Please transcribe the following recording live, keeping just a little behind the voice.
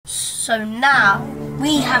So now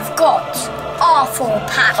we have got our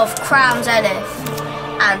 4-pack of Crown Zenith,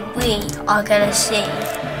 and we are going to see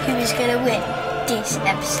who is going to win this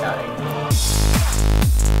episode.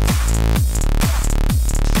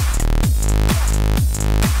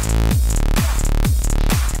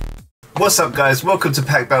 What's up guys, welcome to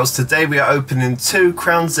Pack Battles. Today we are opening 2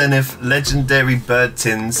 Crown Zenith Legendary Bird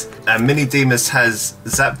Tins, and Mini Demus has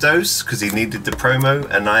Zapdos because he needed the promo,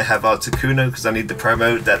 and I have Articuno because I need the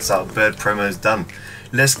promo. That's our bird promos done.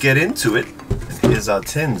 Let's get into it. Here's our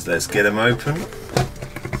tins, let's get them open.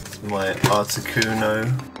 My Articuno.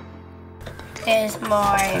 Here's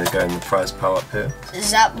my... I'm going to go in the prize pile up here.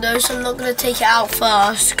 Zapdos. I'm not going to take it out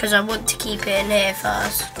first because I want to keep it in here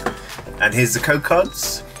first. And here's the code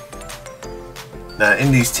cards. Now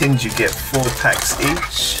in these tins you get 4 packs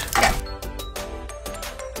each. Okay.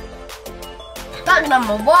 Pack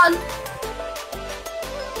number 1.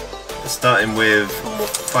 Starting with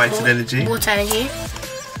Fighting Energy, Water Energy,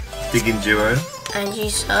 Digging Duo, Energy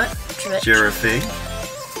Search, Giraffe.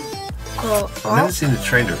 I've never seen the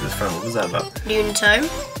trainer at this front. What was that about? Lunatone,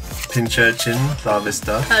 Pinchurchin,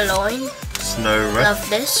 Larvesta, Purloin, Snorunt,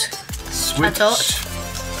 Loveless, Switch,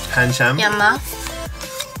 Pancham, Yamath,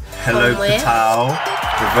 Hello Conway. Patal,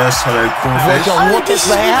 Reverse Hollow Corfish. Oh, this is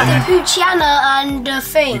with the Poochiana and the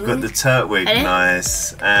thing. You've got the Turtwig, Edit.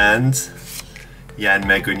 nice. And yeah, and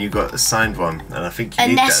Megan, you got a signed one, and I think you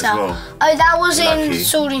need that as well. Oh, that was Lucky. in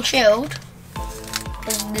Sword and Shield.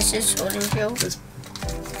 This is Sword and Shield. Let's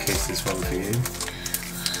case this one for you.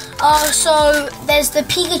 So there's the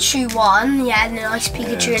Pikachu one, yeah, the nice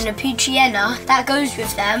Pikachu, and the Poochiana. That goes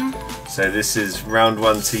with them. So this is round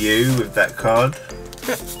 1 to you with that card.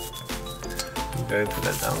 Go put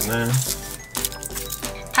that down there.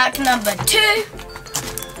 Pack number 2.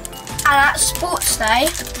 And at Sports Day,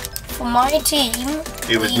 for my team,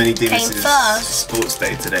 It was Mini came Demus' first. sports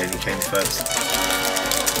day today and he came first.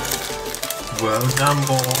 Well done,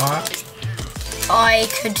 boy.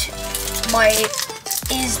 My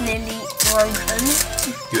ear's nearly broken.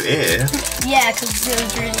 Your ear? Yeah, because it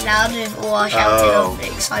was really loud with all our shouting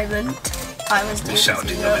of excitement. I was doing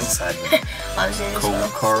Shouting it of as well. excitement. I was doing it as Cold well.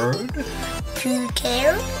 card. Cool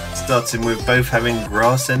care. Starting with both having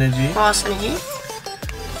Grass Energy, Grass Energy.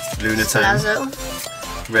 Lunatone,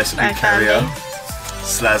 Slazzle. Rescue Rare Carrier, Candy.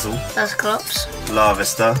 Slazzle, That's Clops.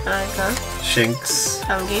 Larvesta, Okay. Shinx,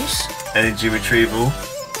 Goose. Energy Retrieval,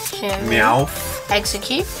 Meowth,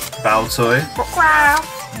 Execute. Baltoy, Wow.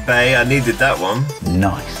 Bay, I needed that one.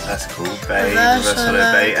 Nice. That's cool. Bay, Reverse Reverse Hollow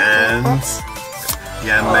Hollow. Bay, and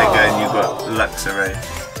yeah, Mega, and you got Luxray.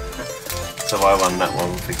 So I won that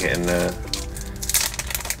one for getting the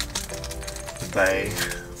Bay.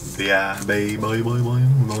 Yeah, Bay.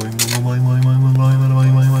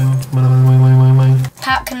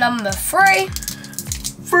 Pack number 3.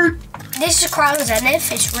 This is Crown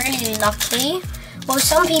Zenith. It's really lucky. Well,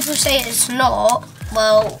 some people say it's not.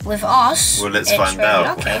 Well, with us, Well, let's it's find really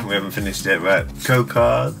out. lucky. We haven't finished yet, right? Code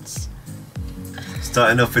cards.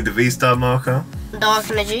 Starting off with the V-Star marker. Dark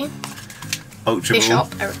Energy. Ultra Bishop. Ball.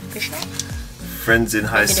 Eric Bishop. Friends in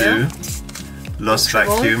Haisu. Lost Ultra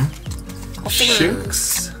Ball. Vacuum. Coffee.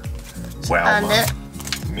 Shinx. And Wow. it.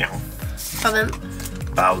 Meow. Problem.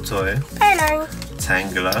 Baltoy. Hello.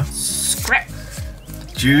 Tangela. Script.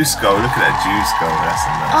 Juice Gold. Look at that Juice Gold. That's a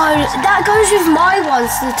nice. Oh, that goes with my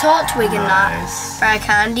ones, the Turtwig and Nice. that. Rare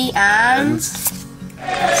Candy and... And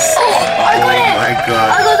Oh, I got it! my god.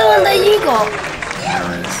 I got the one that you got.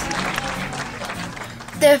 Nice.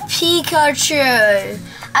 The Pikachu.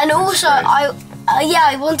 And also, great. yeah,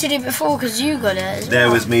 I wanted it before because you got it as There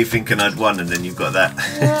well. was me thinking I'd won, and then you got that.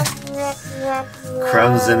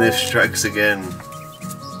 Crown Zenith strikes again.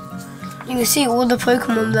 You can see all the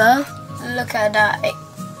Pokemon there. Look at that.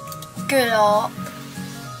 Good art.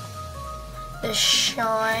 The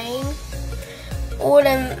shine. All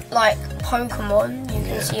them, like, Pokemon. You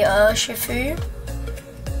can see Urshifu,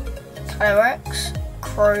 Calyrex,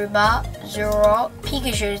 Crobat, Zoroark.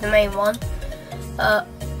 Pikachu is the main one. The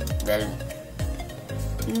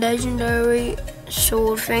legendary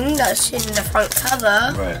sword thing that's in the front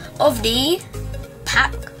cover of the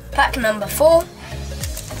pack number 4.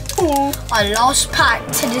 Our last pack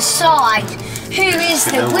to decide who is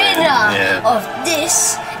the winner of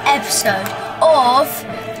this episode of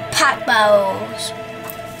Pack Battles.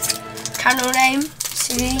 Channel name,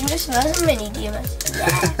 Zenith vs Mini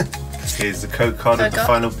Demus. Here's the code card of the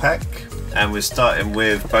final pack, and we're starting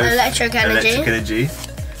with both Electric Energy,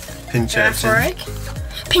 Pinchurchin,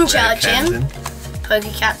 Pinchurchin,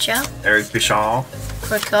 Pokecatcher, Eric Bishop,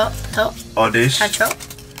 Cricket, Oddish, Ketchup,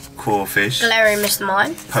 Corfish, Galarian Mr.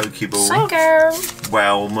 Mime, Pokeball, Sunker,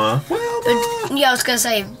 Welmer, yeah, I was gonna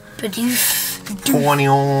say 20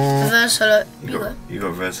 on. Reverse Holo. You got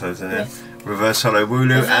reverse holos in there. Reverse Holo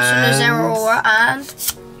Wooloo Reverse Holo Zeraora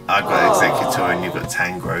and... I got Executor and you got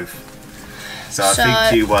Tangrowth. So I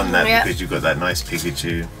think you won that because you got that nice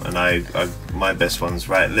Pikachu. And I my best ones.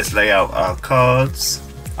 Right, let's lay out our cards.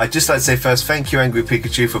 I'd just like to say first, thank you, Angry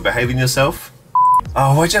Pikachu, for behaving yourself.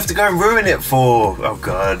 Oh, why'd you have to go and ruin it for? Oh,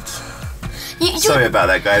 God. Sorry about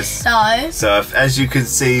that, guys. So as you can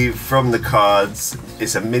see from the cards,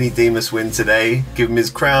 it's a mini Demus win today. Give him his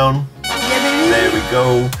crown. There we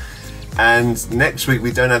go. And next week,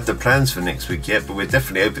 we don't have the plans for next week yet, but we're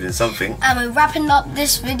definitely opening something. And we're wrapping up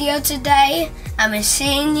this video today. And we're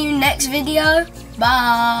seeing you next video.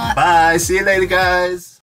 Bye. Bye. See you later, guys.